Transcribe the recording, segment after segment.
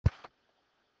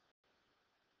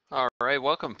All right,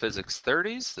 welcome Physics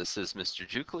 30s. This is Mr.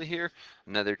 Jukley here.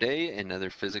 Another day, another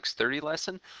Physics 30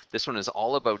 lesson. This one is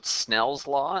all about Snell's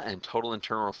law and total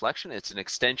internal reflection. It's an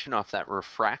extension off that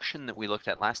refraction that we looked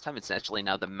at last time. It's actually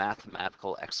now the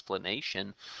mathematical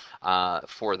explanation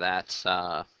for that,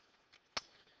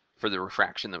 for the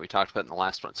refraction that we talked about in the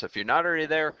last one. So if you're not already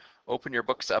there, open your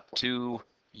books up to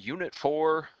Unit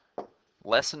 4,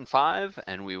 Lesson 5,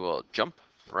 and we will jump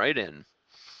right in.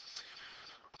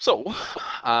 So,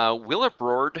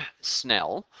 Willebrord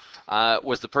Snell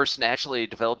was the person to actually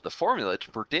develop the formula to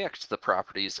predict the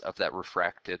properties of that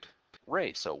refracted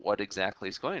ray. So what exactly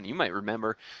is going on? You might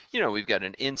remember, we've got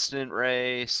an incident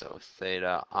ray, so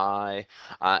theta I,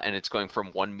 and it's going from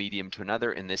one medium to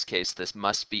another. In this case, this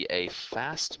must be a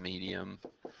fast medium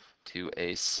to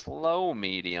a slow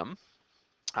medium,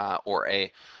 or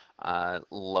a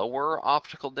lower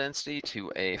optical density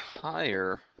to a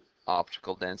higher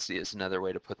optical density is another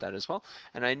way to put that as well.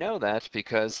 And I know that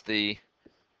because the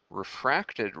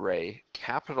refracted ray,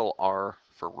 capital R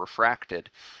for refracted,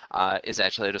 is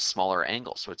actually at a smaller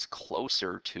angle, so it's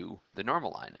closer to the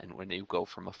normal line. And when you go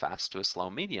from a fast to a slow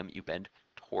medium, you bend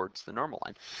towards the normal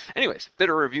line. Anyways,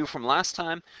 bit of review from last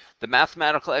time. The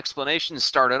mathematical explanation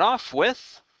started off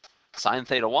with sine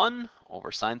theta 1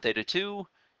 over sine theta 2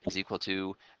 is equal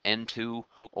to n2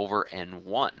 over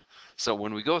n1. So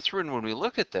when we go through and when we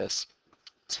look at this,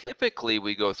 typically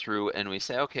we go through and we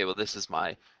say, okay, well, this is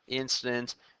my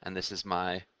incident and this is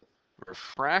my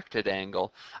refracted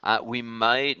angle. We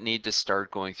might need to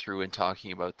start going through and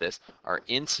talking about this. Our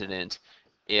incident,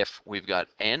 if we've got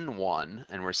n1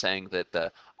 and we're saying that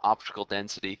the optical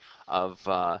density of,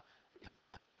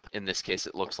 in this case,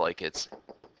 it looks like it's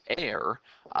air,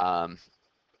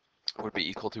 would be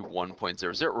equal to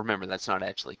 1.00. Remember, that's not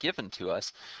actually given to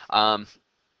us.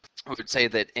 We would say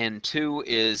that N2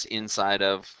 is inside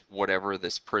of whatever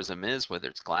this prism is, whether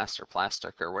it's glass or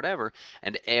plastic or whatever,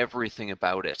 and everything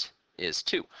about it is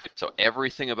 2. So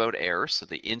everything about air, so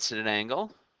the incident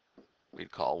angle,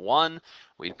 we'd call 1,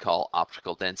 we'd call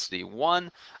optical density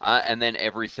 1, and then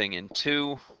everything in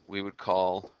 2 we would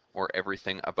call, or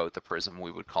everything about the prism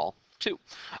we would call 2.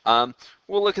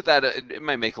 We'll look at that. It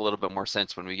might make a little bit more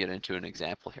sense when we get into an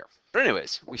example here. But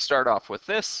anyways, we start off with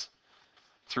this.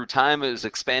 Through time, it was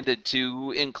expanded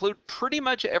to include pretty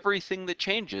much everything that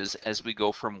changes as we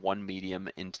go from one medium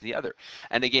into the other.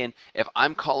 And again, if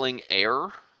I'm calling air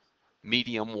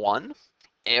medium 1,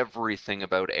 everything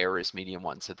about air is medium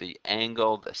 1. So the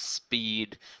angle, the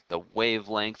speed, the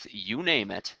wavelength, you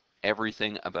name it,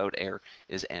 everything about air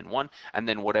is N1. And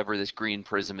then whatever this green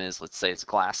prism is, let's say it's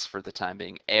glass for the time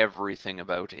being, everything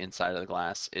about inside of the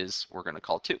glass is, we're going to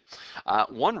call 2.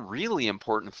 One really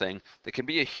important thing that can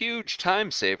be a huge time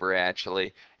saver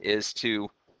actually is to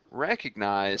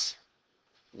recognize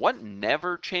what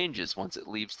never changes once it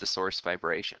leaves the source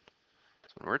vibration.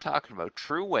 So when we're talking about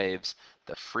true waves,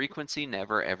 the frequency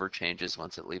never ever changes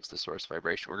once it leaves the source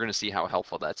vibration. We're going to see how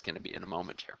helpful that's going to be in a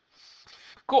moment here.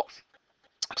 Cool.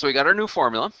 So we got our new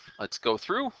formula. Let's go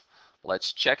through.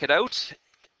 Let's check it out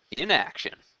in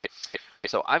action.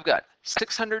 So I've got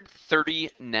 630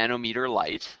 nanometer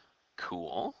light.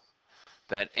 Cool.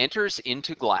 That enters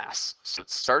into glass. So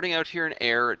it's starting out here in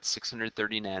air at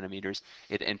 630 nanometers.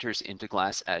 It enters into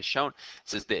glass as shown. It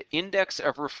says the index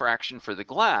of refraction for the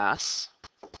glass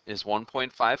is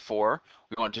 1.54.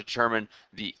 We want to determine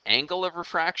the angle of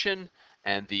refraction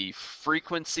and the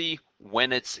frequency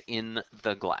when it's in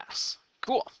the glass.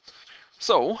 Cool.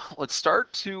 So let's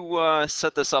start to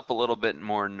set this up a little bit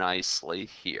more nicely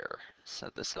here.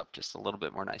 Set this up just a little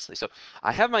bit more nicely. So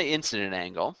I have my incident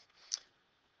angle.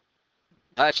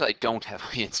 Actually, I don't have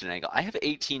my incident angle. I have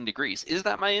 18 degrees. Is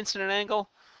that my incident angle?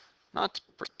 Not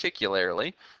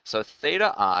particularly. So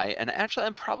theta I, and actually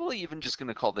I'm probably even just going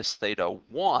to call this theta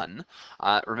 1,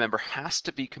 remember, has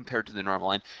to be compared to the normal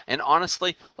line. And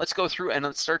honestly, let's go through and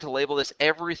let's start to label this.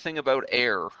 Everything about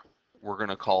air we're going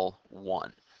to call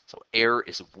 1. So air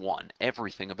is 1.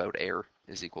 Everything about air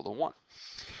is equal to 1.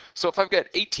 So if I've got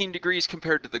 18 degrees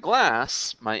compared to the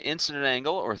glass, my incident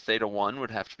angle, or theta 1,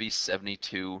 would have to be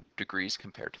 72 degrees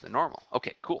compared to the normal.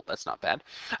 Okay, cool, that's not bad.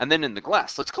 And then in the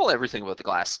glass, let's call everything about the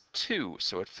glass 2,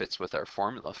 so it fits with our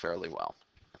formula fairly well.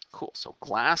 Cool, so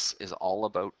glass is all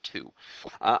about 2.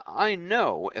 I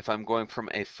know if I'm going from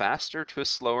a faster to a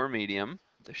slower medium,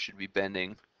 this should be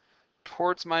bending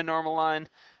towards my normal line,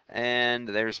 and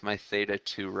there's my theta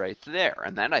 2 right there.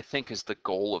 And that, I think, is the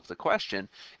goal of the question,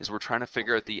 is we're trying to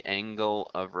figure out the angle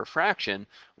of refraction,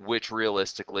 which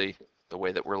realistically, the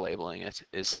way that we're labeling it,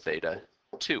 is theta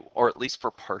 2, or at least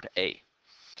for part A.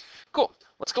 Cool.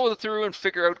 let's go through and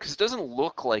figure out, because it doesn't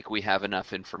look like we have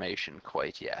enough information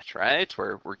quite yet, right?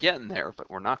 We're getting there,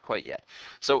 but we're not quite yet.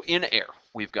 So in air,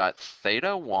 we've got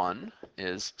theta 1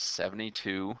 is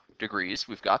 72 degrees.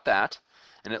 We've got that.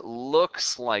 And it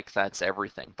looks like that's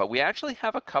everything. But we actually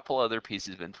have a couple other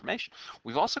pieces of information.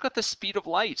 We've also got the speed of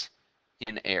light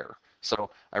in air. So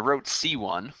I wrote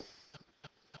C1.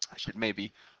 I should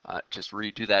maybe just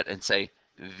redo that and say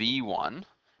V1,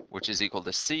 which is equal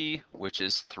to C, which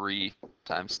is 3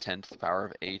 times 10 to the power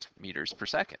of 8 meters per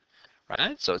second,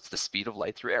 right? So it's the speed of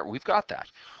light through air. We've got that.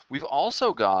 We've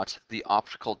also got the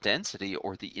optical density,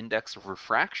 or the index of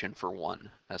refraction, for 1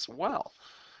 as well.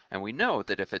 And we know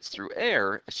that if it's through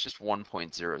air, it's just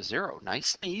 1.00.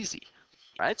 Nice and easy,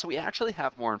 right? So we actually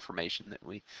have more information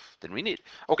than we need.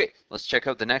 Okay, let's check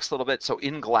out the next little bit. So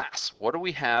in glass, what do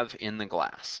we have in the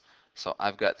glass? So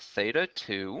I've got theta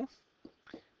 2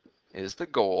 is the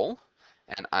goal,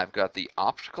 and I've got the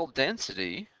optical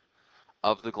density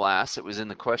of the glass. It was in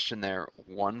the question there,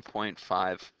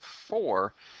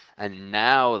 1.54, and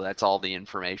now that's all the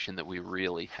information that we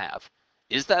really have.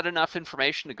 Is that enough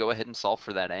information to go ahead and solve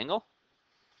for that angle?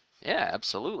 Yeah,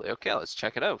 absolutely. Okay, let's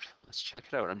check it out. Let's check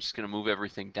it out. I'm just going to move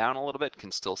everything down a little bit,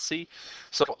 can still see.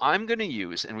 So I'm going to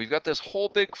use, and we've got this whole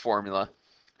big formula,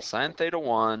 sine theta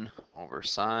 1 over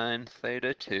sine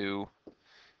theta 2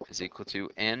 is equal to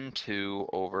n2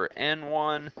 over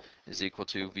n1 is equal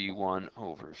to v1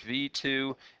 over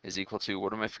v2 is equal to,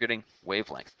 what am I forgetting?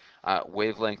 Wavelength.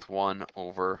 Wavelength 1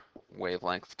 over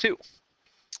wavelength 2.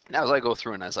 Now, as I go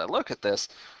through and as I look at this,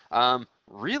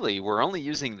 really, we're only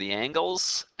using the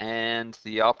angles and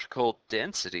the optical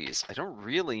densities. I don't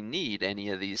really need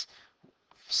any of these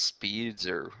speeds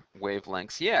or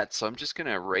wavelengths yet, so I'm just going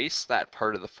to erase that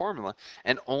part of the formula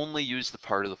and only use the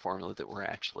part of the formula that we're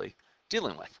actually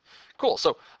dealing with. Cool,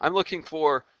 so I'm looking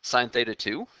for sine theta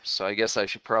 2, so I guess I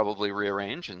should probably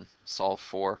rearrange and solve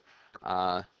for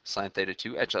sine theta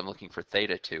 2. Actually, I'm looking for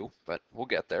theta 2, but we'll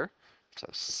get there. So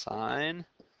sine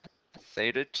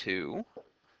theta 2. You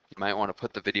might want to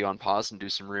put the video on pause and do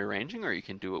some rearranging, or you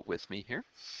can do it with me here.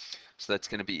 So that's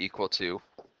going to be equal to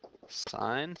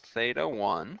sine theta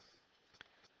 1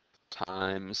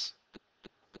 times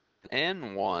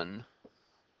n1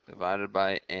 divided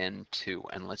by n2.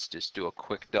 And let's just do a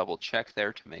quick double check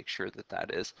there to make sure that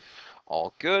that is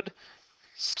all good.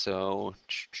 So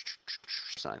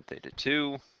sine theta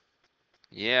 2.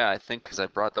 Yeah, I think because I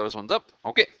brought those ones up.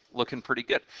 Okay, looking pretty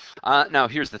good. Now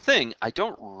here's the thing. I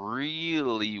don't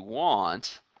really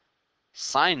want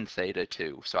sine theta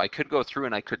 2. So I could go through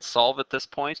and I could solve at this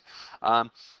point.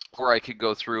 Or I could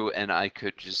go through and I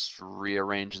could just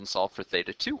rearrange and solve for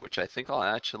theta 2, which I think I'll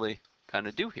actually kind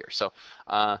of do here. So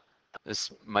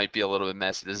this might be a little bit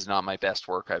messy. This is not my best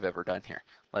work I've ever done here.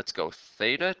 Let's go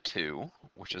theta 2,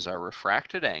 which is our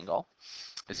refracted angle,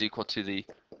 is equal to the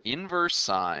inverse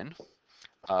sine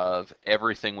of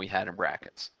everything we had in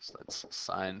brackets. So that's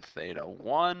sine theta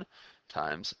 1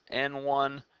 times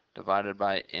n1 divided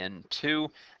by n2,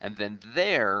 and then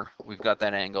there we've got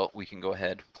that angle. We can go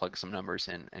ahead, plug some numbers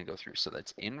in, and go through. So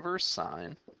that's inverse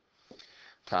sine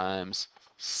times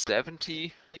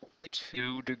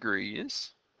 72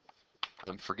 degrees.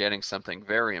 I'm forgetting something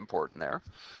very important there,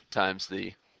 times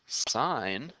the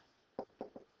sine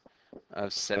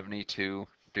of 72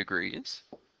 degrees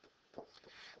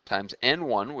times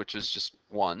n1, which is just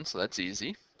 1, so that's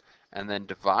easy, and then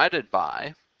divided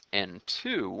by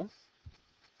n2. I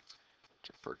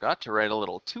forgot to write a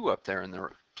little 2 up there in the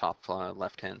top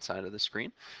left-hand side of the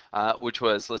screen, which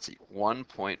was, let's see,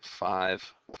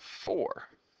 1.54.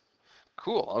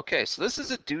 Cool, okay, so this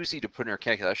is a doozy to put in our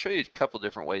calculator. I'll show you a couple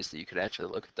different ways that you could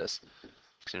actually look at this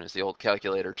as soon as the old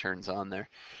calculator turns on there.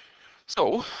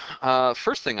 So,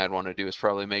 first thing I'd want to do is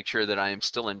probably make sure that I am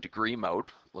still in degree mode.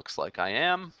 Looks like I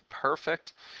am.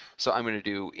 Perfect. So I'm going to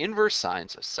do inverse sine,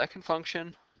 so second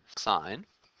function, sine.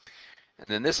 And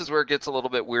then this is where it gets a little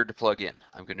bit weird to plug in.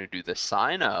 I'm going to do the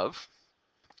sine of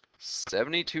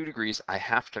 72 degrees. I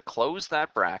have to close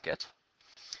that bracket,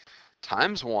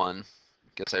 times 1.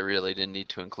 Guess I really didn't need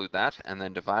to include that. And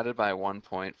then divided by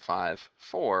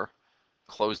 1.54.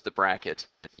 Close the bracket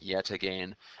yet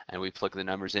again, and we plug the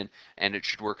numbers in, and it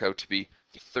should work out to be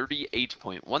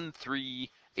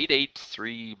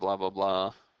 38.13883 blah blah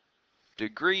blah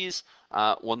degrees.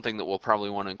 One thing that we'll probably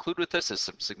want to include with this is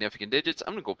some significant digits.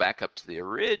 I'm going to go back up to the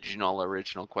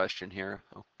original question here.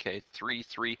 Okay, 3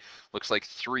 looks like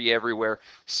 3 everywhere,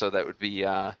 so that would be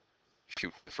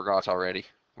shoot, I forgot already.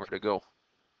 Where'd it go?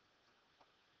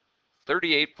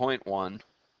 38.1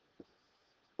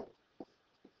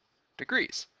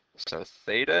 degrees. So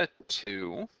theta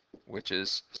 2, which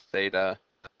is theta,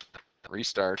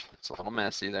 restart, it's a little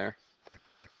messy there,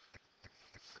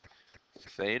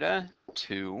 theta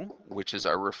 2, which is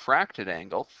our refracted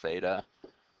angle, theta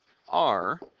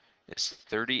r, is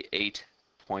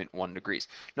 38.1 degrees.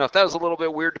 Now, if that was a little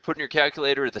bit weird to put in your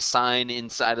calculator, the sign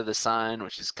inside of the sign,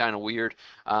 which is kind of weird,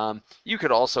 you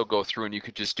could also go through and you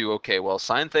could just do, okay, well,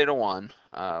 sine theta 1,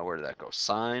 where did that go?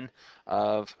 Sine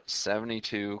of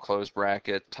 72, close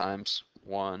bracket, times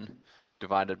 1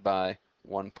 divided by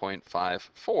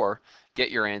 1.54.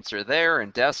 Get your answer there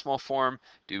in decimal form.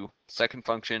 Do second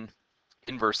function,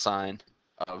 inverse sine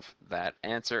of that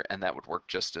answer, and that would work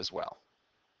just as well.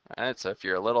 All right, so if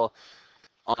you're a little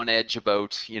on edge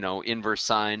about, you know, inverse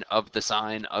sine of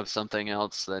something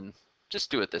else, then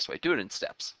just do it this way. Do it in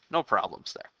steps. No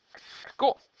problems there.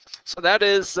 Cool. So that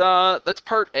is that's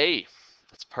part A.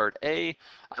 That's part A.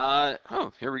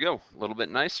 Oh, here we go. A little bit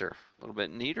nicer, a little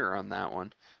bit neater on that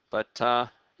one. But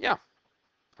yeah,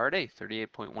 part A,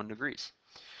 38.1 degrees.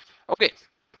 Okay,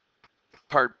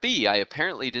 part B, I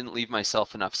apparently didn't leave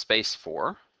myself enough space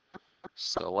for.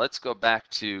 So let's go back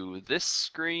to this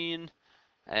screen,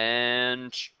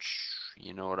 and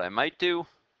you know what I might do?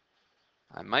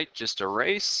 I might just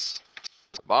erase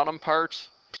the bottom part.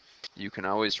 You can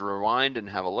always rewind and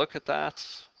have a look at that.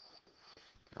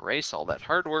 Erase all that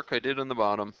hard work I did on the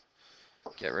bottom.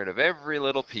 Get rid of every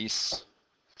little piece.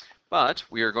 But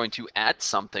we are going to add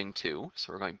something too.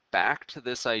 So we're going back to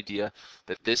this idea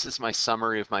that this is my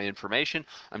summary of my information.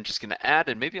 I'm just going to add,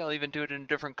 and maybe I'll even do it in a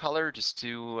different color just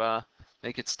to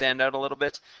make it stand out a little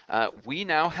bit. We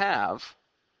now have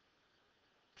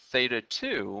theta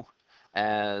 2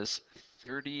 as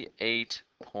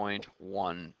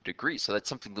 38.1 degrees. So that's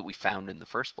something that we found in the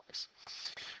first place.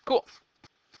 Cool.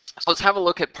 So let's have a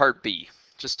look at part B.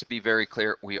 Just to be very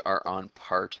clear, we are on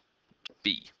part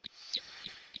B.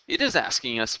 It is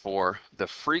asking us for the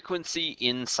frequency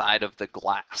inside of the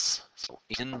glass. So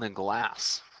in the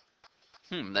glass.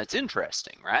 That's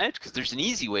interesting, right? Because there's an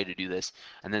easy way to do this,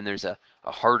 and then there's a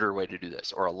harder way to do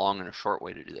this, or a long and a short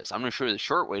way to do this. I'm going to show you the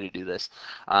short way to do this.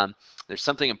 There's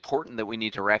something important that we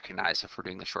need to recognize if we're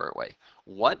doing the short way.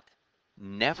 What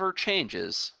never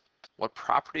changes, what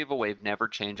property of a wave never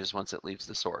changes once it leaves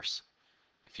the source?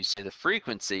 If you say the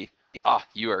frequency,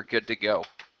 you are good to go.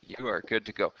 You are good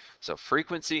to go. So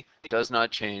frequency does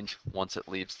not change once it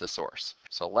leaves the source.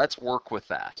 So let's work with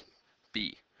that.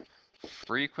 B.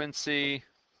 Frequency,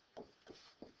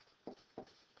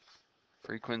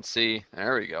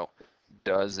 there we go,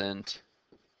 doesn't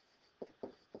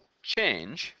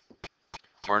change.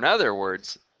 Or in other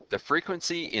words, the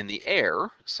frequency in the air,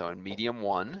 so in medium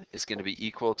 1, is going to be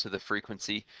equal to the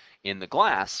frequency in the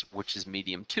glass, which is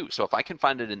medium 2. So if I can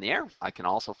find it in the air, I can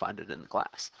also find it in the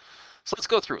glass. So let's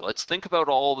go through. Let's think about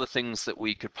all the things that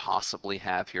we could possibly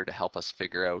have here to help us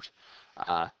figure out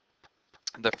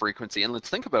the frequency. And let's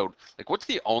think about, like, what's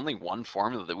the only one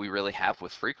formula that we really have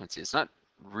with frequency? It's not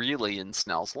really in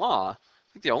Snell's law. I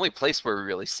think the only place where we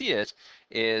really see it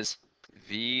is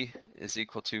V is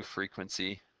equal to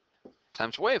frequency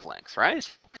times wavelength, right?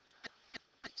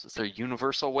 So it's their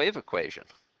universal wave equation.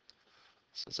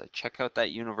 So as I check out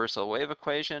that universal wave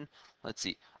equation, let's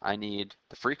see, I need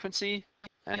the frequency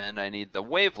and I need the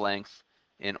wavelength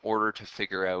in order to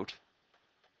figure out,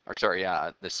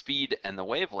 the speed and the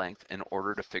wavelength in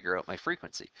order to figure out my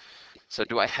frequency. So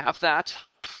do I have that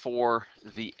for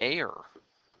the air?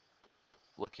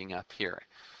 Looking up here.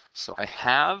 So I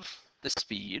have the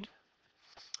speed.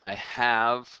 I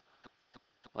have,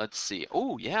 let's see.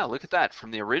 Oh, yeah, look at that.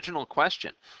 From the original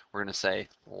question, we're going to say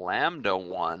lambda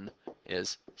 1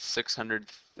 is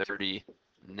 630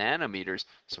 nanometers.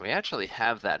 So we actually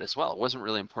have that as well. It wasn't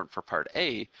really important for part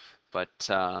A, but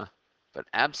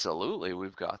absolutely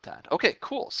we've got that. Okay,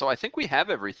 cool. So I think we have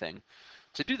everything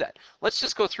to do that. Let's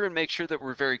just go through and make sure that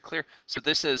we're very clear. So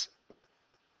this is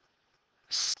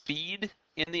speed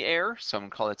in the air, so I'm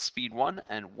going to call that speed 1,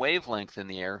 and wavelength in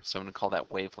the air, so I'm going to call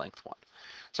that wavelength 1.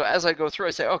 So as I go through,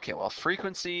 I say, okay, well,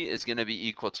 frequency is going to be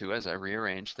equal to, as I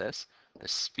rearrange this, the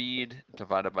speed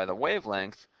divided by the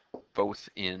wavelength, both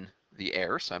in the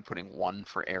air, so I'm putting 1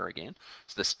 for air again.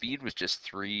 So the speed was just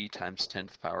 3 times 10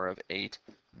 to the power of 8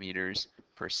 meters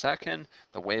per second.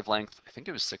 The wavelength, I think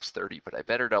it was 630, but I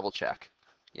better double check.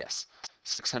 Yes,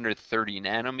 630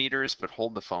 nanometers, but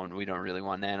hold the phone, we don't really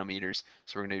want nanometers,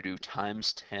 so we're going to do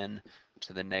times 10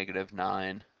 to the negative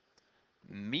 9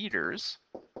 meters.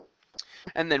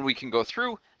 And then we can go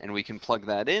through and we can plug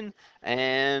that in,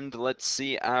 and let's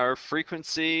see, our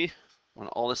frequency, when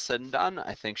all is said and done,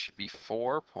 I think should be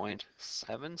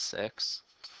 4.76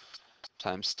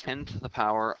 times 10 to the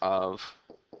power of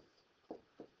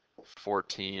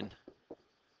 14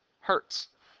 hertz,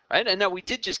 right? And now we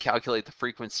did just calculate the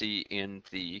frequency in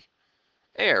the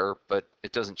air, but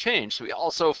it doesn't change. So we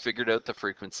also figured out the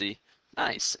frequency,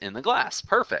 nice, in the glass.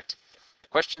 Perfect.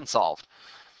 Question solved.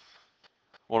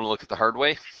 Want to look at the hard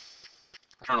way?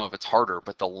 I don't know if it's harder,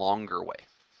 but the longer way.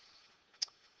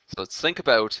 So let's think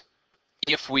about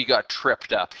if we got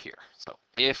tripped up here. So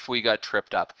if we got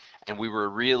tripped up and we were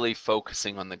really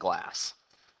focusing on the glass,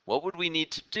 what would we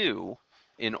need to do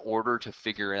in order to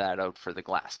figure that out for the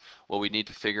glass? Well, we need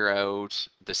to figure out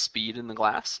the speed in the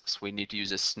glass. So we need to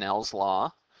use a Snell's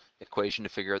law equation to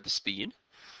figure out the speed.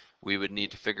 We would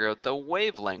need to figure out the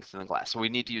wavelength in the glass. So we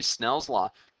need to use Snell's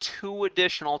law 2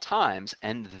 additional times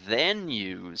and then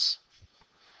use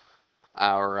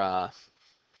our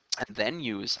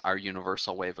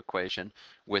universal wave equation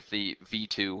with the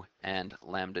V2 and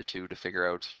lambda 2 to figure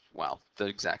out, well, the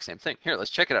exact same thing. Here,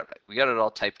 let's check it out. We got it all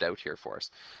typed out here for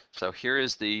us. So here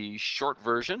is the short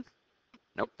version.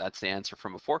 Nope, that's the answer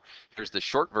from before. Here's the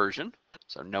short version.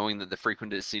 So knowing that the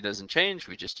frequency doesn't change,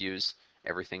 we just use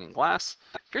everything in glass.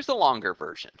 Here's the longer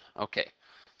version. Okay,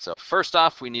 so first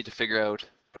off, we need to figure out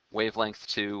wavelength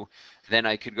 2. Then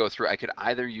I could go through, I could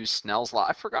either use Snell's law.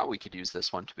 I forgot we could use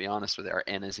this one, to be honest with you. Our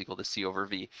n is equal to c over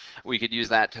v. We could use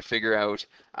that to figure out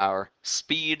our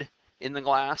speed in the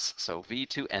glass, so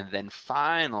v2, and then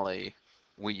finally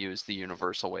we use the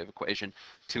universal wave equation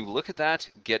to look at that,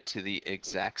 get to the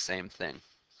exact same thing.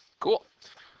 Cool.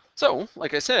 So,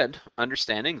 like I said,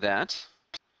 understanding that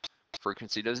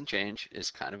frequency doesn't change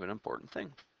is kind of an important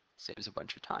thing. Saves a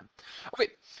bunch of time.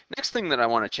 Okay, next thing that I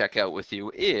want to check out with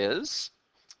you is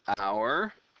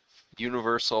our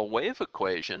universal wave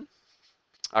equation.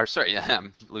 Or sorry,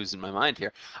 I'm losing my mind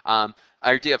here. Our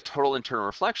idea of total internal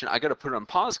reflection. I got to put it on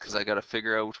pause because I got to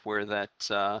figure out where that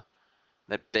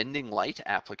that bending light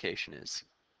application is.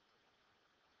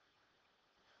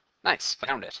 Nice,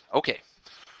 found it. Okay,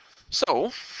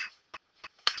 so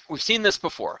we've seen this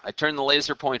before. I turn the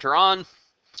laser pointer on.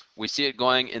 We see it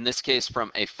going, in this case,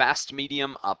 from a fast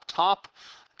medium up top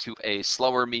to a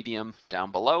slower medium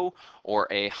down below, or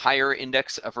a higher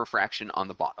index of refraction on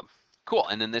the bottom. Cool,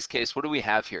 and in this case, what do we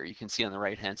have here? You can see on the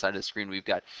right-hand side of the screen, we've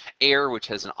got air, which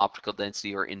has an optical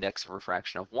density or index of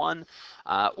refraction of 1,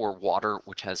 or water,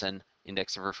 which has an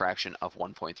index of refraction of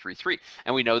 1.33.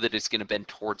 And we know that it's going to bend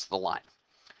towards the line.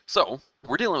 So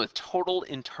we're dealing with total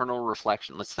internal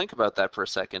reflection. Let's think about that for a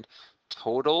second.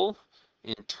 Total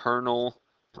internal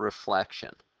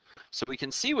reflection. So we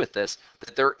can see with this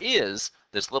that there is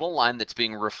this little line that's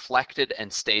being reflected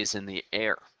and stays in the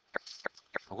air.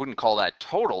 I wouldn't call that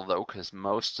total though, because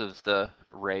most of the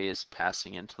ray is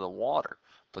passing into the water,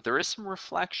 but there is some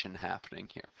reflection happening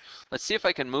here. Let's see if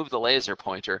I can move the laser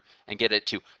pointer and get it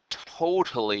to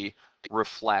totally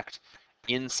reflect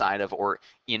inside of or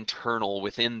internal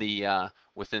within the air.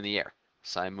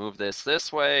 So I move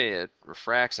this way, it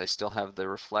refracts. I still have the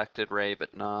reflected ray,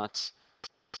 but not.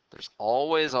 There's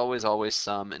always, always, always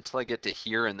some until I get to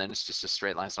here, and then it's just a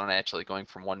straight line. It's not actually going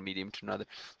from one medium to another.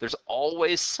 There's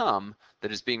always some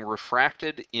that is being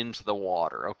refracted into the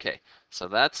water. Okay, so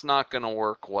that's not going to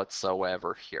work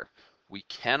whatsoever here. We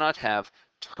cannot have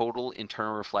total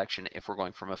internal reflection if we're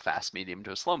going from a fast medium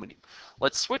to a slow medium.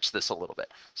 Let's switch this a little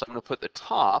bit. So I'm going to put the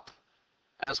top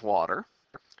as water,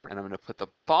 and I'm going to put the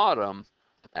bottom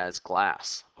as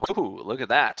glass. Ooh, look at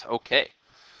that. Okay.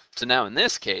 So now in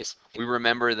this case, we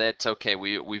remember that, okay,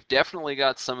 we've definitely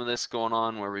got some of this going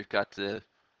on where we've got the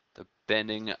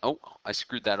bending. Oh, I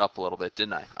screwed that up a little bit,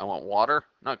 didn't I? I want water,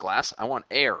 not glass. I want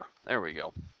air. There we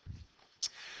go.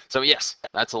 So yes,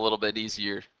 that's a little bit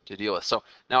easier to deal with. So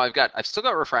now I've still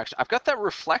got refraction. I've got that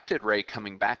reflected ray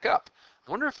coming back up.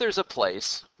 I wonder if there's a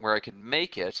place where I could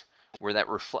make it where that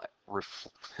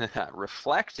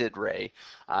reflected ray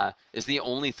is the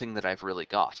only thing that I've really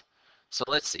got. So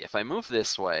let's see, if I move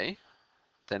this way,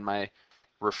 then my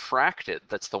refracted,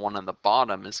 that's the one on the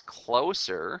bottom, is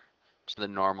closer to the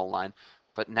normal line.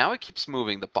 But now it keeps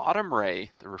moving. The bottom ray,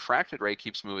 the refracted ray,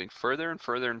 keeps moving further and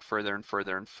further and further and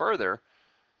further and further.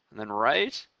 And then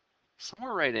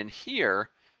somewhere right in here,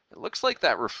 it looks like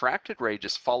that refracted ray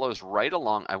just follows right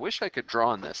along. I wish I could draw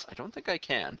on this. I don't think I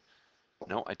can.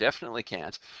 No, I definitely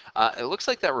can't. It looks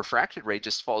like that refracted ray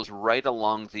just falls right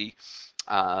along the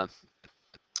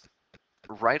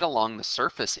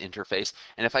surface interface.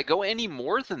 And if I go any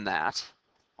more than that,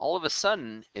 all of a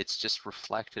sudden it's just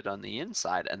reflected on the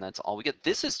inside, and that's all we get.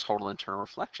 This is total internal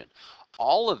reflection.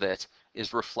 All of it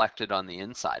is reflected on the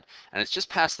inside, and it's just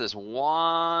past this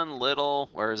one little,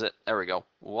 where is it? There we go.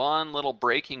 One little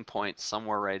breaking point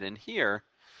somewhere right in here.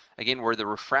 Again, where the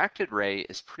refracted ray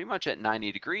is pretty much at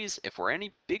 90 degrees. If we're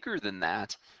any bigger than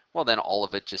that, well, then all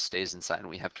of it just stays inside and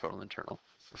we have total internal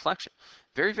reflection.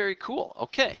 Very, very cool.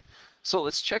 Okay. So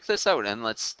let's check this out and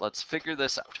let's figure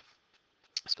this out.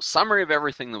 So summary of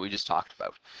everything that we just talked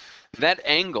about. That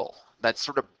angle, that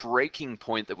sort of breaking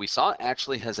point that we saw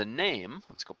actually has a name.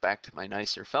 Let's go back to my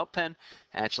nicer felt pen.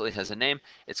 Actually has a name.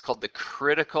 It's called the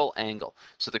critical angle.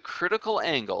 So the critical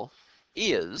angle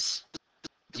is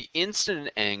the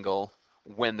incident angle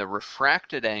when the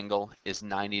refracted angle is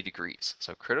 90 degrees.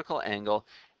 So critical angle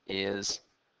is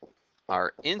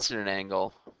our incident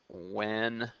angle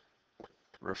when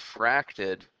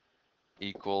refracted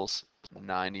equals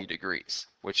 90 degrees,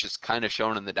 which is kind of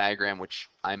shown in the diagram, which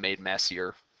I made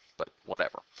messier, but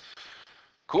whatever.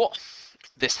 Cool.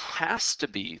 This has to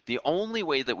be, the only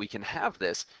way that we can have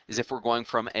this is if we're going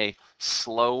from a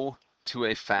slow to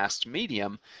a fast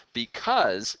medium,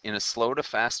 because in a slow to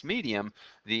fast medium,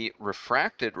 the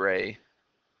refracted ray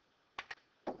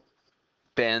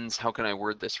bends, how can I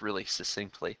word this really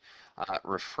succinctly?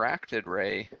 Refracted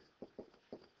ray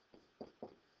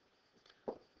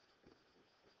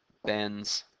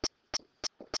bends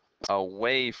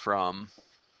away from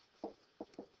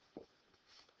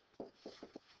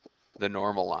the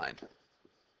normal line.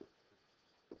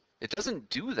 It doesn't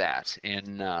do that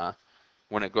in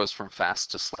when it goes from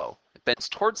fast to slow. It bends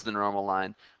towards the normal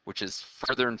line, which is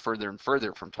further and further and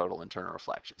further from total internal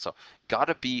reflection. So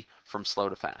gotta be from slow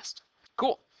to fast.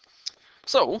 Cool.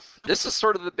 So this is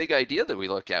sort of the big idea that we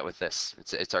look at with this.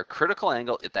 It's our critical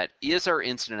angle. That is our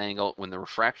incident angle when the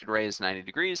refracted ray is 90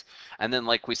 degrees. And then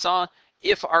like we saw,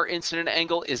 if our incident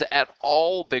angle is at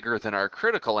all bigger than our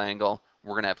critical angle,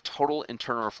 we're going to have total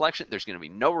internal reflection. There's going to be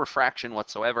no refraction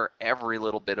whatsoever. Every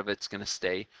little bit of it's going to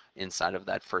stay inside of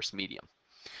that first medium.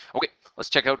 Okay, let's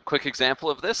check out a quick example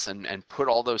of this and put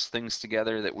all those things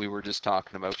together that we were just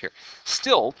talking about here.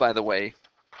 Still, by the way,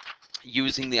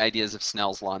 using the ideas of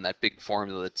Snell's law and that big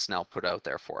formula that Snell put out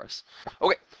there for us.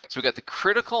 Okay, so we got the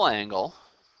critical angle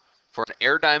for an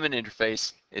air diamond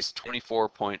interface is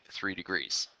 24.3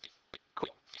 degrees. Cool.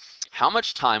 How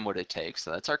much time would it take? So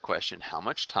that's our question. How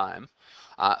much time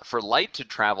for light to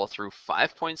travel through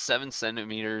 5.7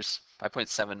 centimeters,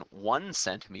 5.71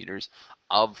 centimeters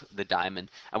of the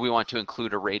diamond, and we want to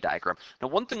include a ray diagram. Now,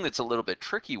 one thing that's a little bit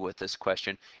tricky with this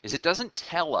question is it doesn't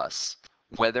tell us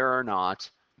whether or not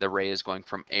the ray is going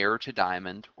from air to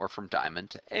diamond or from diamond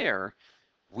to air.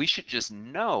 We should just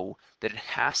know that it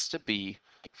has to be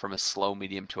from a slow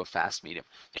medium to a fast medium.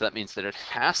 So that means that it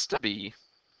has to be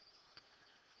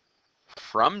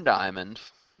from diamond,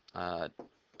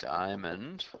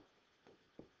 diamond,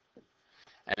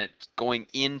 and it's going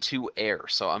into air.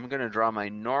 So I'm going to draw my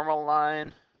normal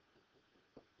line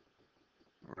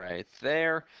right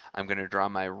there. I'm going to draw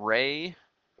my ray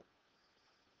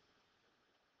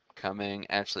coming,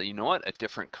 actually, you know what? A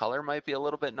different color might be a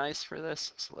little bit nice for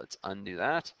this. So let's undo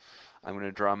that. I'm going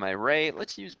to draw my ray.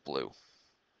 Let's use blue.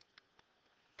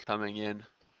 Coming in,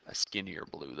 a skinnier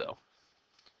blue though.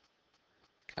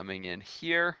 Coming in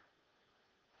here,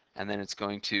 and then it's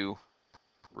going to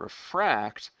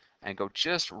refract and go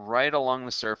just right along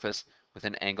the surface with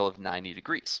an angle of 90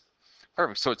 degrees.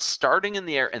 Perfect. So it's starting in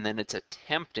the air and then it's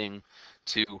attempting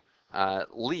to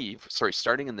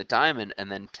starting in the diamond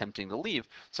and then attempting to leave.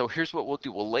 So here's what we'll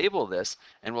do. We'll label this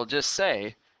and we'll just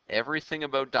say everything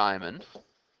about diamond.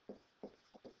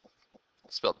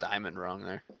 Spelled diamond wrong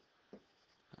there.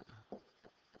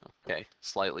 Okay,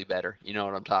 slightly better. You know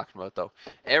what I'm talking about though.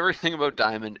 Everything about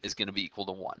diamond is going to be equal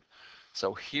to 1.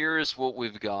 So here's what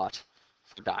we've got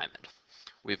for diamond.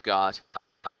 We've got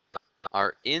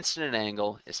our incident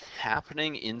angle is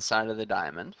happening inside of the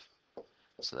diamond.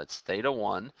 So that's theta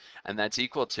 1, and that's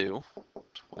equal to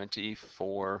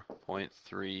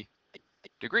 24.3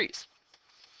 degrees.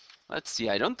 Let's see,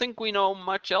 I don't think we know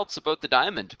much else about the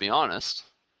diamond, to be honest.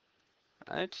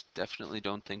 I definitely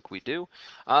don't think we do.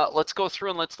 Let's go through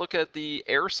and let's look at the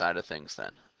air side of things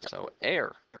then. So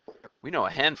air, we know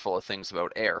a handful of things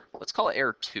about air. Let's call it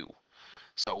air 2.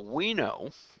 So we know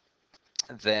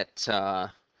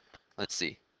that, let's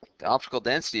see, the optical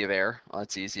density of air, well,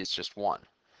 that's easy, it's just 1.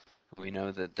 We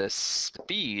know that the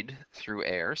speed through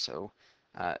air, so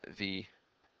V2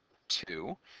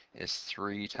 is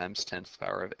 3 times 10 to the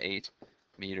power of 8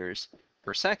 meters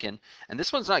per second. And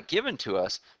this one's not given to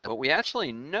us, but we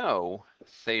actually know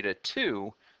theta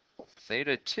 2,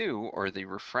 or the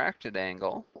refracted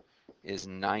angle, is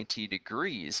 90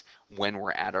 degrees when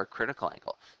we're at our critical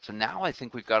angle. So now I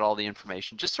think we've got all the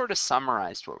information, just sort of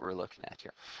summarized what we're looking at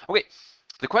here. Okay,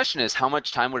 the question is, how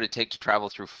much time would it take to travel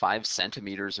through 5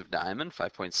 centimeters of diamond,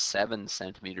 5.7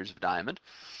 centimeters of diamond?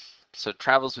 So it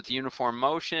travels with uniform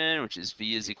motion, which is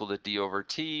V is equal to D over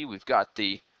T. We've got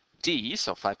the D,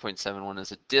 so 5.71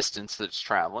 is a distance that it's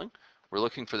traveling. We're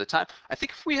looking for the time. I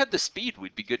think if we had the speed,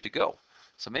 we'd be good to go.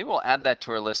 So maybe we'll add that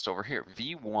to our list over here.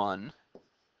 V1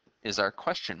 is our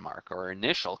question mark, or our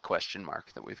initial question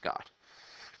mark that we've got.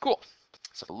 Cool.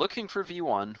 So looking for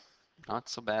V1, not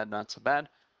so bad, not so bad.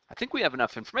 I think we have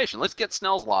enough information. Let's get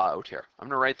Snell's law out here. I'm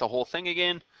going to write the whole thing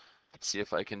again. Let's see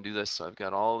if I can do this so I've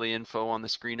got all the info on the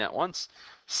screen at once.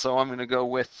 So I'm going to go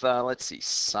with, let's see,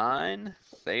 sine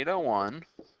theta 1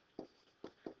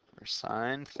 or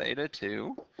sine theta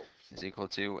 2 is equal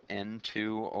to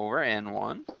n2 over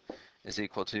n1 is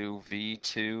equal to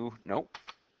v2. Nope.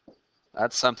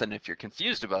 That's something, if you're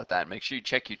confused about that, make sure you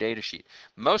check your data sheet.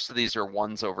 Most of these are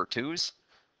 1s over 2s,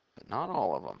 but not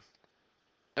all of them.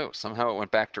 Oh, somehow it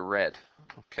went back to red.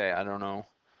 Okay, I don't know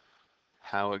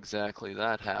how exactly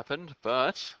that happened,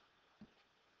 but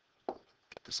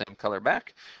get the same color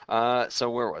back. So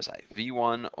where was I?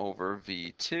 V1 over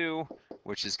V2,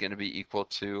 which is going to be equal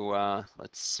to,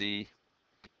 let's see,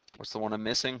 what's the one I'm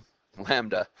missing?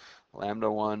 Lambda. Lambda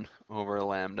 1 over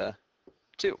lambda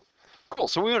 2. Cool,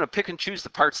 so we want to pick and choose the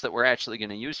parts that we're actually going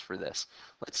to use for this.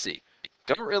 Let's see.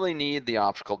 Don't really need the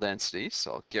optical density,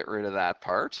 so I'll get rid of that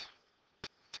part.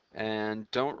 And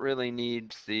don't really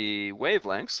need the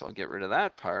wavelength, so I'll get rid of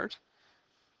that part.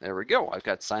 There we go. I've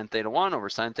got sine theta 1 over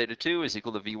sine theta 2 is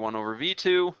equal to V1 over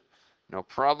V2. No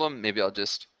problem. Maybe I'll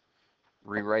just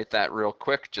rewrite that real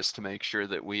quick just to make sure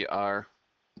that we are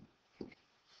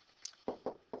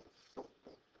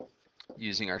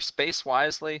using our space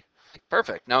wisely.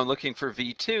 Perfect. Now I'm looking for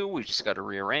V2. We just got to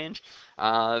rearrange.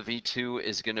 V2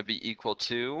 is going to be equal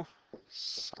to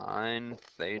sine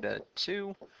theta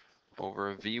 2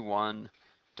 over V1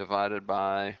 divided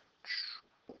by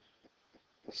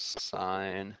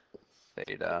sine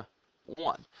theta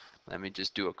 1. Let me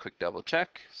just do a quick double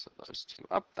check. So those two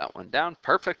up, that one down.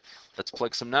 Perfect. Let's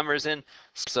plug some numbers in.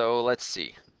 So let's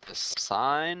see. The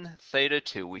sine theta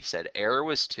 2, we said error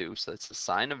was 2, so that's the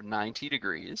sine of 90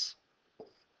 degrees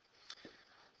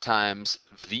times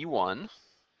V1.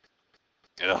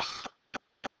 Ugh.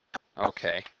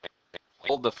 Okay.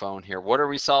 Hold the phone here. What are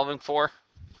we solving for?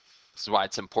 This is why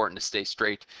it's important to stay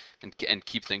straight and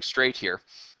keep things straight here.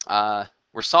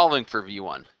 We're solving for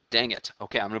V1. Dang it.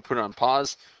 Okay, I'm going to put it on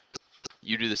pause.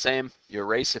 You do the same. You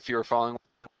erase if you're following.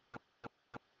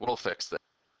 We'll fix this.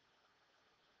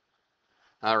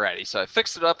 Alrighty, so I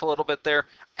fixed it up a little bit there.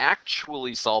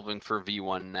 Actually solving for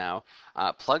V1 now.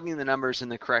 Plugging the numbers in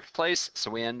the correct place, so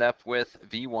we end up with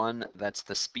V1, that's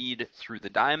the speed through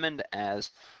the diamond, as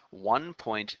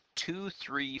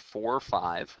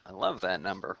 1.2345. I love that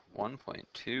number.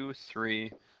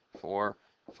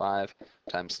 1.2345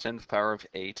 times 10 to the power of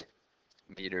 8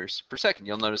 meters per second.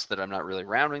 You'll notice that I'm not really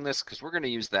rounding this because we're going to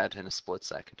use that in a split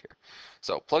second here.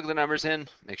 So plug the numbers in,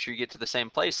 make sure you get to the same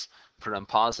place, put it on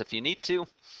pause if you need to.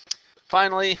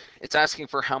 Finally, it's asking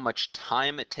for how much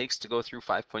time it takes to go through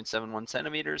 5.71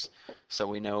 centimeters. So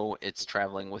we know it's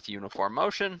traveling with uniform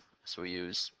motion. So we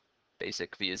use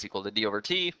basic V is equal to D over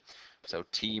T. So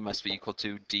T must be equal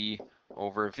to D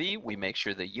over V. We make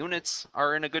sure the units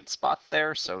are in a good spot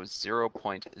there. So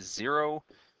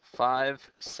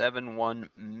 0.0571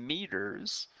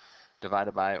 meters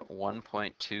divided by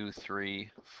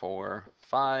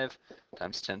 1.2345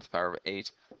 times 10 to the power of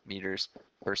 8 meters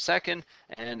per second.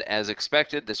 And as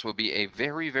expected, this will be a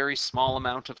very, very small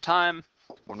amount of time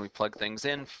when we plug things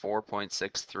in.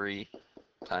 4.63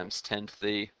 times 10 to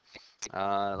the,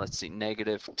 let's see,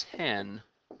 negative 10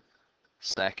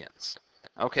 seconds.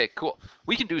 Okay, cool.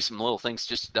 We can do some little things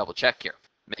just to double check here.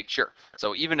 Make sure.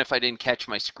 So even if I didn't catch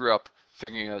my screw up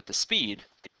figuring out the speed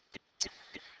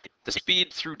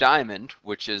through diamond,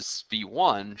 which is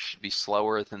V1, should be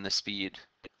slower than the speed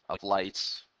of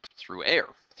light through air,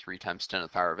 3 times 10 to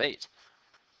the power of 8.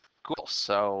 Cool.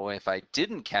 So if I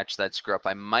didn't catch that screw up,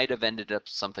 I might have ended up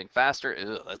something faster.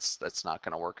 Ugh, that's not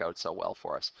going to work out so well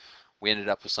for us. We ended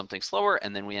up with something slower,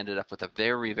 and then we ended up with a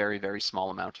very, very, very small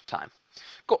amount of time.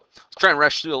 Cool. Let's try and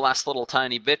rush through the last little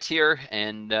tiny bit here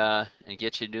and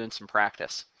get you doing some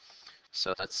practice.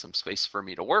 So that's some space for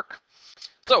me to work.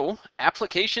 So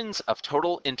applications of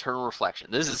total internal reflection.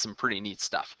 This is some pretty neat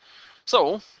stuff.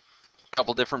 So a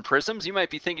couple different prisms. You might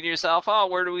be thinking to yourself, oh,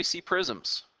 where do we see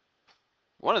prisms?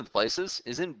 One of the places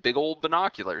is in big old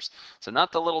binoculars. So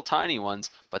not the little tiny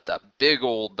ones, but the big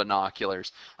old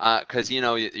binoculars. Because, you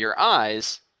know, your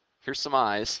eyes, here's some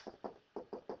eyes.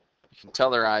 You can tell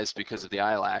they're eyes because of the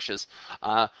eyelashes,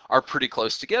 are pretty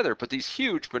close together. But these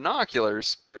huge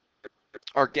binoculars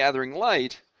are gathering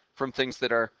light from things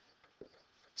that are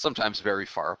sometimes very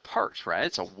far apart, right?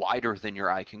 It's a wider than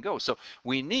your eye can go. So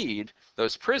we need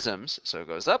those prisms. So it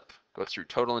goes up, goes through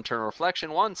total internal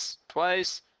reflection once,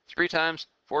 twice, 3 times,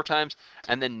 4 times,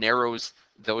 and then narrows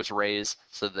those rays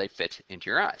so that they fit into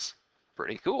your eyes.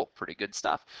 Pretty cool, pretty good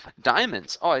stuff.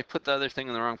 Diamonds. Oh, I put the other thing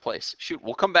in the wrong place. Shoot,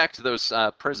 we'll come back to those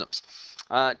prisms.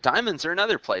 Diamonds are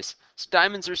another place. So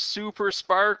diamonds are super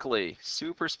sparkly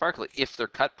if they're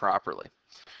cut properly.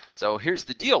 So here's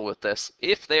the deal with this.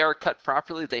 If they are cut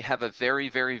properly, they have a very,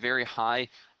 very, very high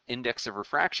index of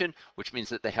refraction, which means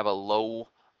that they have a low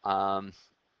or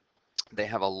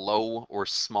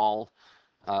small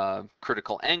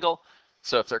critical angle.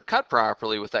 So if they're cut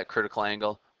properly with that critical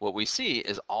angle, what we see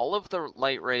is all of the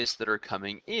light rays that are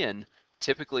coming in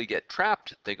typically get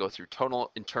trapped. They go through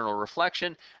total internal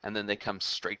reflection, and then they come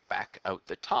straight back out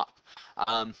the top.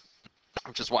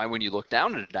 Which is why when you look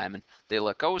down at a diamond, they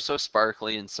look oh so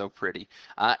sparkly and so pretty.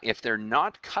 If they're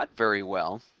not cut very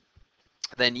well,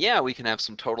 then yeah, we can have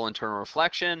some total internal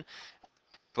reflection,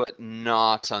 but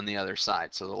not on the other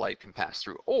side, so the light can pass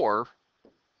through. Or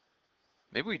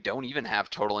maybe we don't even have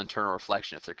total internal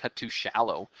reflection. If they're cut too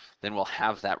shallow, then we'll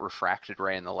have that refracted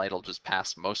ray and the light will just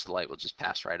pass, most of the light will just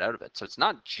pass right out of it. So it's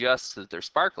not just that they're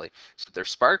sparkly, it's that they're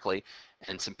sparkly,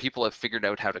 and some people have figured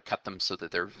out how to cut them so that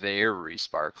they're very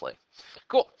sparkly.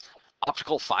 Cool.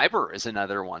 Optical fiber is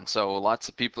another one. So lots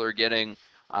of people are getting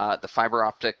the fiber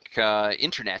optic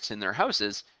internet in their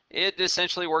houses. It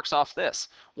essentially works off this.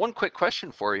 One quick question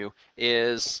for you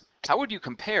is, how would you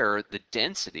compare the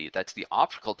density, that's the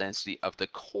optical density of the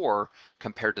core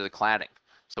compared to the cladding?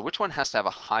 So which one has to have a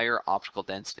higher optical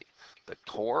density, the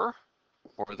core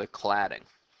or the cladding?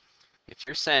 If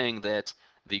you're saying that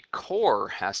the core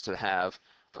has to have,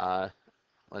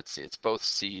 let's see, it's both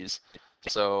C's.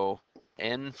 So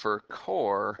N for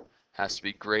core has to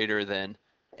be greater than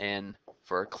N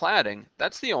for cladding.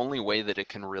 That's the only way that it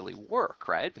can really work,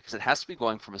 right? Because it has to be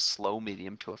going from a slow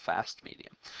medium to a fast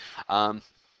medium.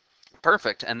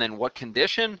 Perfect. And then what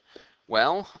condition?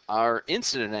 Well, our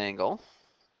incident angle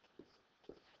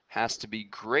has to be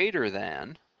greater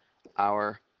than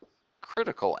our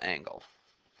critical angle,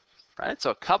 right? So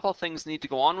a couple things need to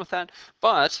go on with that,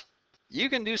 but you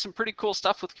can do some pretty cool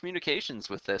stuff with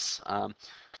communications with this.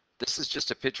 This is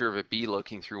just a picture of a bee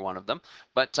looking through one of them.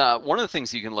 But one of the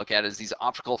things you can look at is these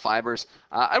optical fibers.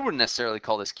 I wouldn't necessarily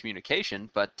call this communication,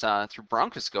 but through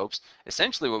bronchoscopes,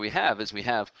 essentially what we have is we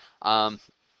have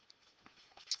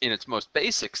in its most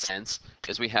basic sense,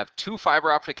 is we have two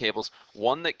fiber optic cables,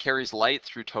 one that carries light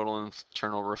through total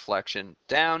internal reflection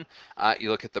down. You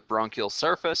look at the bronchial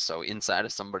surface, so inside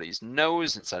of somebody's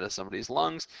nose, inside of somebody's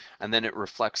lungs, and then it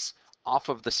reflects off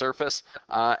of the surface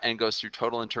and goes through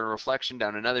total internal reflection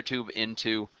down another tube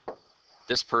into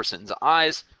this person's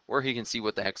eyes, where he can see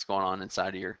what the heck's going on inside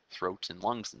of your throat and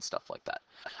lungs and stuff like that.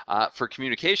 For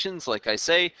communications, like I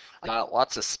say,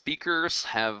 lots of speakers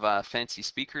have, fancy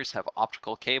speakers have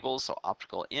optical cables, so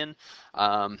optical in.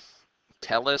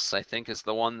 TELUS, I think, is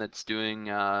the one that's doing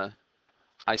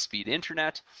high-speed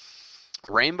internet.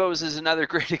 Rainbows is another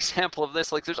great example of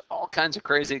this. Like, there's all kinds of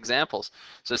crazy examples.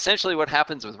 So essentially what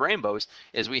happens with rainbows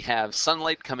is we have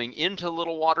sunlight coming into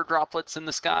little water droplets in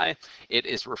the sky. It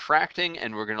is refracting,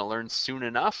 and we're going to learn soon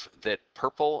enough that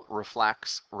purple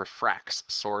refracts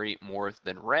more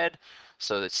than red.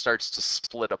 So it starts to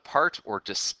split apart or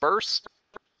disperse.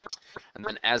 And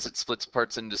then as it splits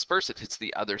apart and disperses, it hits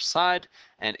the other side.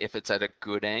 And if it's at a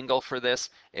good angle for this,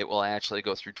 it will actually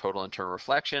go through total internal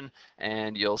reflection,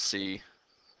 and you'll see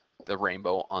the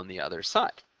rainbow on the other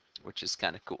side, which is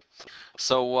kind of cool.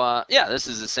 So yeah, this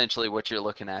is essentially what you're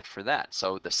looking at for that.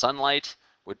 So the sunlight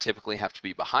would typically have to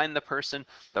be behind the person.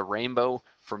 The rainbow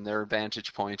from their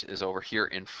vantage point is over here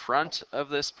in front of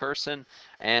this person.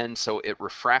 And so it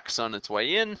refracts on its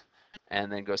way in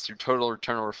and then goes through total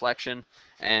internal reflection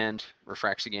and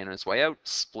refracts again on its way out,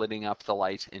 splitting up the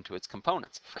light into its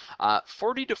components.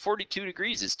 40 to 42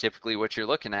 degrees is typically what you're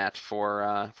looking at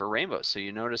for rainbows. So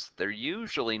you notice that they're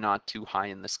usually not too high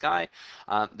in the sky.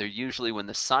 They're usually when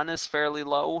the sun is fairly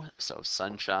low, so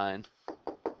sunshine.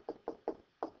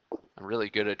 I'm really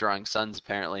good at drawing suns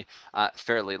apparently,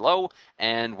 fairly low,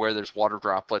 and where there's water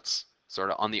droplets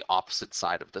sort of on the opposite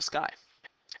side of the sky.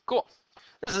 Cool.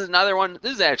 This is another one.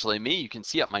 This is actually me. You can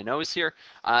see up my nose here.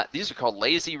 These are called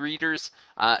lazy readers.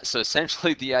 So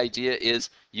essentially the idea is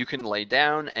you can lay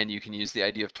down and you can use the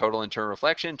idea of total internal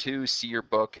reflection to see your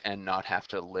book and not have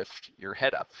to lift your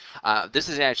head up. This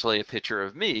is actually a picture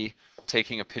of me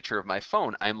taking a picture of my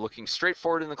phone. I'm looking straight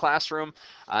forward in the classroom.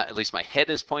 At least my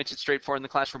head is pointed straight forward in the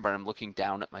classroom, but I'm looking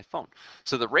down at my phone.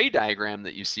 So the ray diagram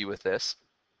that you see with this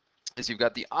is you've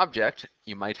got the object.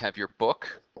 You might have your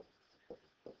book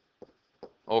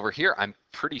over here. I'm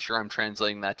pretty sure I'm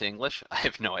translating that to English. I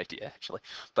have no idea actually.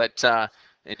 But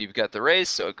and you've got the rays,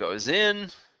 so it goes in,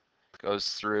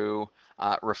 goes through,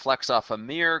 reflects off a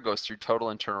mirror, goes through total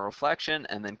internal reflection,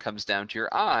 and then comes down to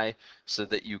your eye so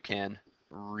that you can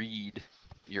read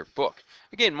your book.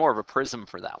 Again, more of a prism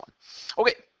for that one.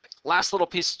 Okay, last little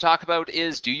piece to talk about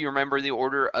is, do you remember the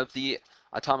order of the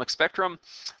atomic spectrum?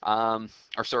 Of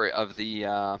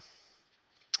the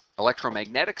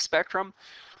electromagnetic spectrum: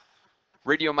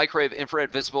 radio, microwave,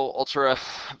 infrared, visible,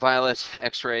 ultraviolet,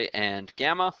 X-ray, and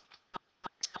gamma.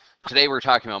 Today we're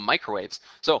talking about microwaves.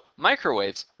 So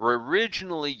microwaves were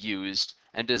originally used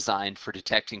and designed for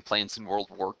detecting planes in World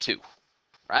War II.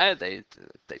 Right? They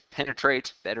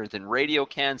penetrate better than radio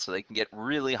can, so they can get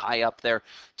really high up there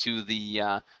to the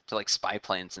to like spy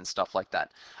planes and stuff like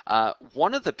that.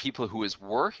 One of the people who is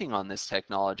working on this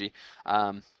technology,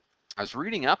 I was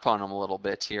reading up on him a little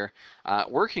bit here,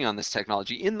 working on this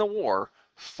technology in the war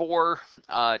for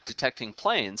detecting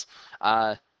planes.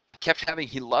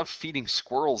 He loved feeding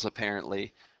squirrels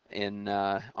apparently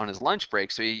on his lunch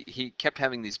break, so he kept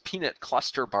having these peanut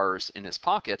cluster bars in his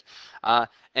pocket,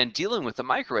 and dealing with the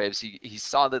microwaves, he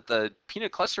saw that the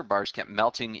peanut cluster bars kept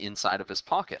melting inside of his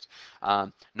pocket.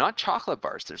 Not chocolate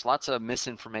bars. There's lots of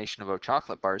misinformation about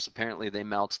chocolate bars. Apparently they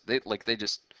melt, they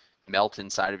just melt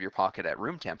inside of your pocket at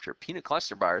room temperature. Peanut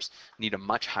cluster bars need a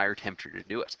much higher temperature to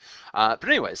do it. But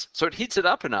anyways, so it heats it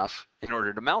up enough in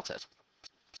order to melt it.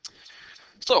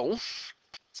 So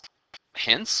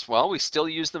hence, well, we still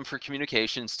use them for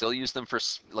communication, still use them for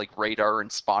like radar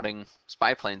and spotting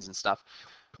spy planes and stuff.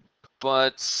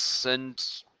 And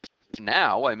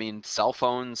now, I mean, cell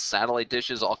phones, satellite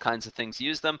dishes, all kinds of things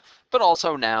use them, but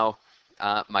also now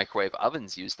microwave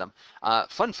ovens use them.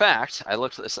 Fun fact, I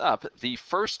looked this up, the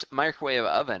first microwave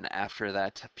oven after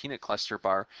that peanut cluster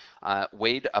bar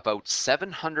weighed about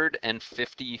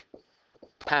 750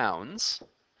 pounds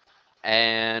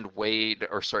and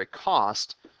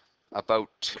cost about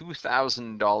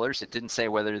 $2,000. It didn't say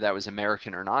whether that was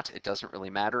American or not. It doesn't really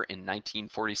matter. In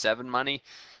 1947 money,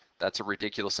 that's a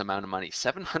ridiculous amount of money.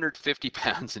 750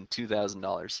 pounds and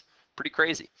 $2,000. Pretty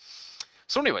crazy.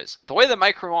 So anyways, the way that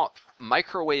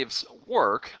microwaves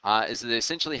work is they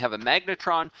essentially have a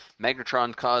magnetron.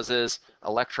 Magnetron causes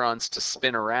electrons to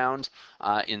spin around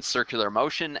in circular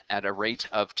motion at a rate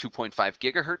of 2.5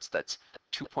 gigahertz. That's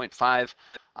 2.5,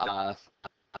 let's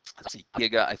see,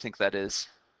 giga, I think that is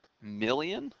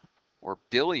million or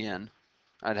billion.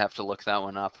 I'd have to look that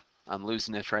one up. I'm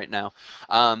losing it right now.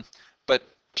 But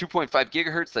 2.5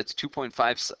 gigahertz, that's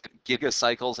 2.5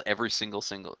 gigacycles every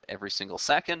single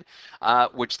second,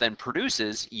 which then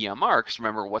produces EMR. Because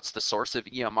remember, what's the source of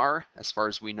EMR? As far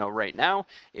as we know right now,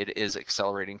 it is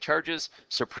accelerating charges.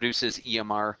 So produces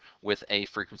EMR with a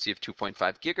frequency of 2.5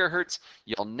 gigahertz.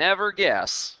 You'll never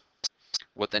guess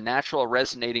what the natural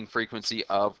resonating frequency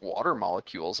of water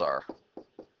molecules are.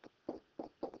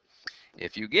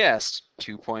 If you guessed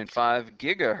 2.5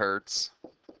 gigahertz,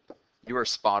 you are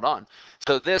spot on.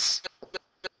 So this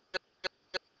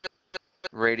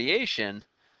radiation,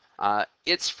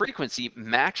 its frequency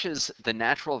matches the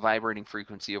natural vibrating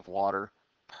frequency of water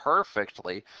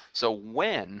perfectly. So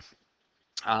when,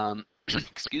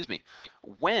 excuse me,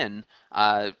 when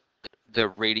the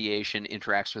radiation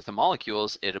interacts with the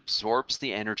molecules, it absorbs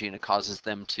the energy and it causes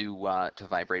them to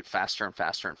vibrate faster and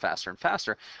faster and faster and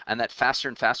faster. And that faster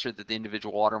and faster that the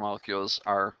individual water molecules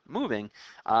are moving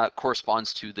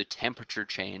corresponds to the temperature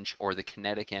change or the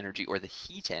kinetic energy or the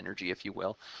heat energy, if you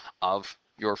will, of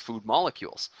your food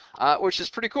molecules, which is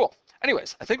pretty cool.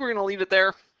 Anyways, I think we're going to leave it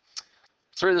there.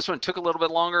 Sorry, this one took a little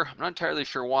bit longer. I'm not entirely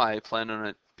sure why. I planned on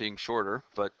it being shorter,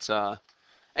 but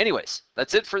anyways,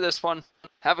 that's it for this one.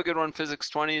 Have a good one, Physics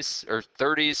 20s or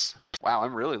 30s. Wow,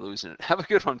 I'm really losing it. Have a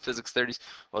good one, Physics 30s.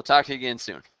 We'll talk to you again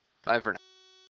soon. Bye for now.